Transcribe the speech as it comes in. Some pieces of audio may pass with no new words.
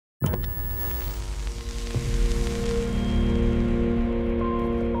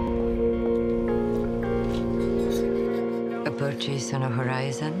purchase on a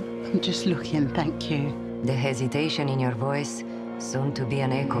horizon? I'm just looking, thank you. The hesitation in your voice, soon to be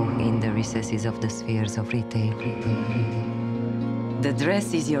an echo in the recesses of the spheres of retail. The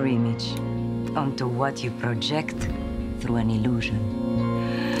dress is your image, onto what you project through an illusion.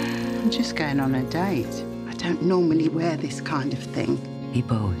 I'm just going on a date. I don't normally wear this kind of thing. Be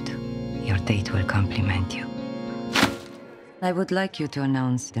bold. Your date will compliment you. I would like you to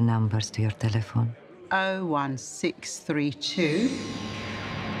announce the numbers to your telephone. 01632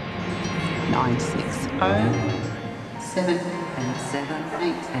 960 7 And 7, 8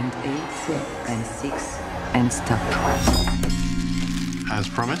 and 8, 6 and 6, and stop. As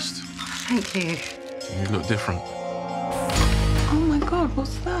promised, Thank you. you look different. Oh my God,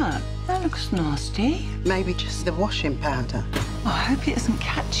 what's that? That looks nasty. Maybe just the washing powder. I hope it isn't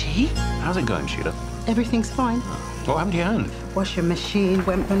catchy. How's it going, Sheila? Everything's fine. What happened to your hand? Washing machine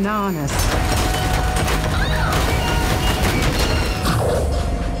went bananas.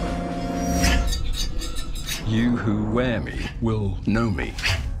 You who wear me will know me.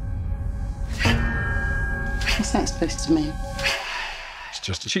 What's that supposed to mean? It's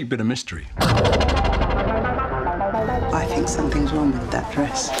just a cheap bit of mystery. I think something's wrong with that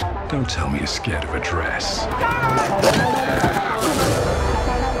dress. Don't tell me you're scared of a dress.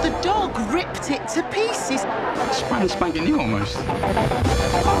 The dog ripped it to pieces. It's brand spanking new almost. Such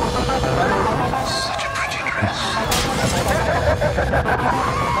a pretty dress.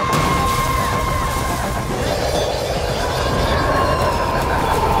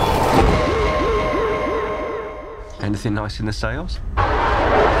 Anything nice in the sales?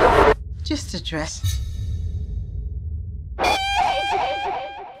 Just a dress.